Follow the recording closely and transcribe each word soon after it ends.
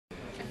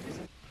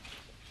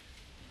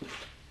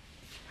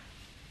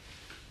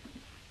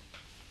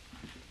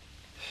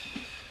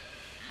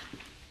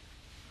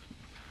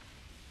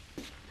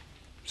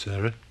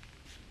Sarah?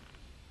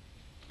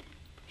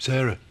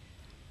 Sarah?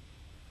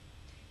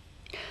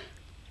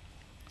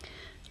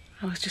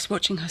 I was just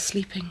watching her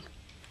sleeping.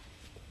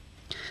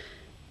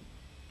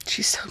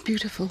 She's so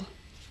beautiful.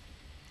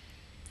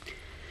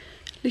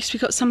 At least we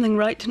got something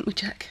right, didn't we,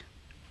 Jack?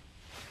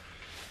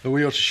 Well,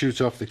 we ought to shoot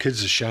off. The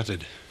kids are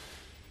shattered.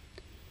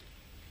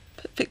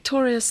 But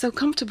Victoria's so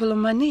comfortable on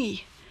my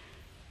knee.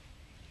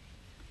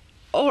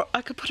 Or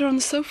I could put her on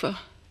the sofa.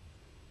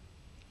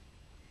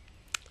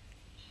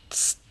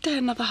 Stay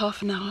another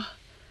half an hour.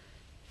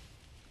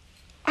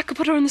 I could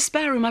put her in the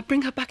spare room. I'd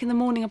bring her back in the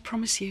morning, I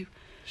promise you.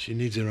 She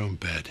needs her own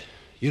bed.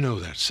 You know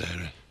that,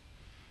 Sarah.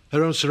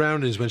 Her own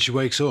surroundings when she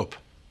wakes up.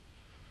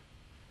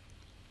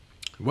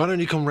 Why don't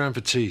you come round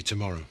for tea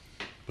tomorrow?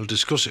 We'll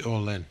discuss it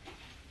all then.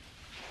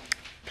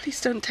 Please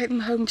don't take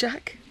them home,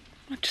 Jack.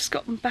 I've just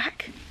got them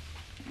back.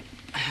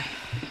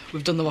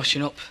 We've done the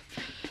washing up.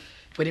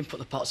 We didn't put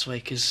the pots away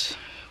because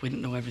we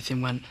didn't know where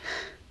everything went.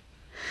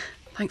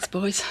 Thanks,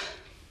 boys.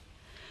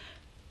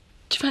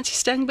 Do you fancy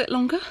staying a bit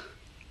longer?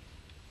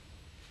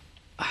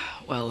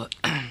 Well,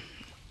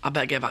 I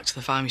better get back to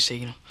the farm, you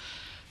see,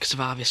 because of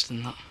harvest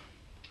and that.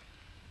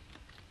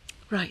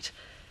 Right.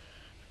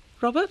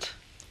 Robert?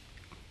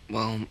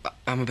 Well,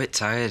 I'm a bit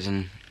tired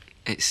and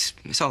it's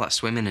all that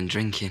swimming and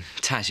drinking.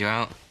 It tires you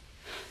out.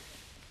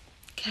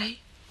 OK.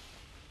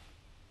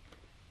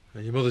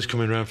 Your mother's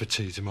coming round for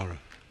tea tomorrow.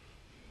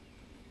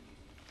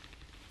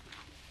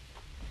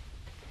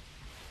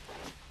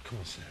 Come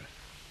on, Sarah.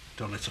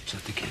 Don't let's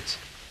upset the kids.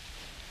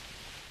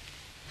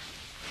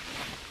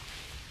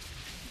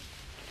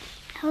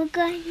 Are we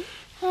going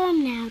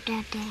home now,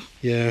 Daddy?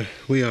 Yeah,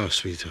 we are,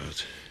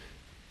 sweetheart.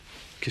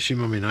 Kiss your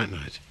mummy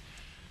night-night.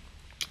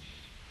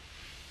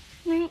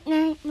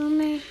 Night-night,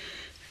 Mummy.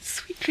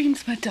 Sweet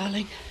dreams, my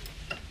darling.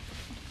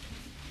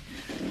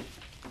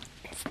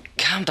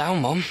 Calm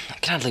down, Mum. I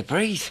can hardly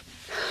breathe.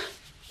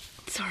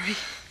 Sorry.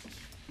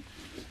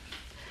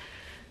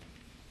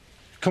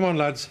 Come on,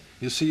 lads.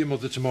 You'll see your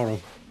mother tomorrow.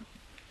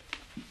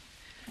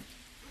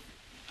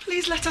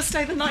 Please let us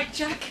stay the night,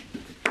 Jack.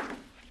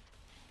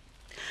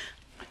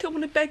 I don't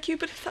want to beg you,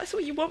 but if that's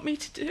what you want me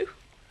to do.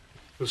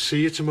 We'll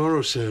see you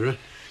tomorrow, Sarah.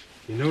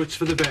 You know it's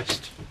for the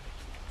best.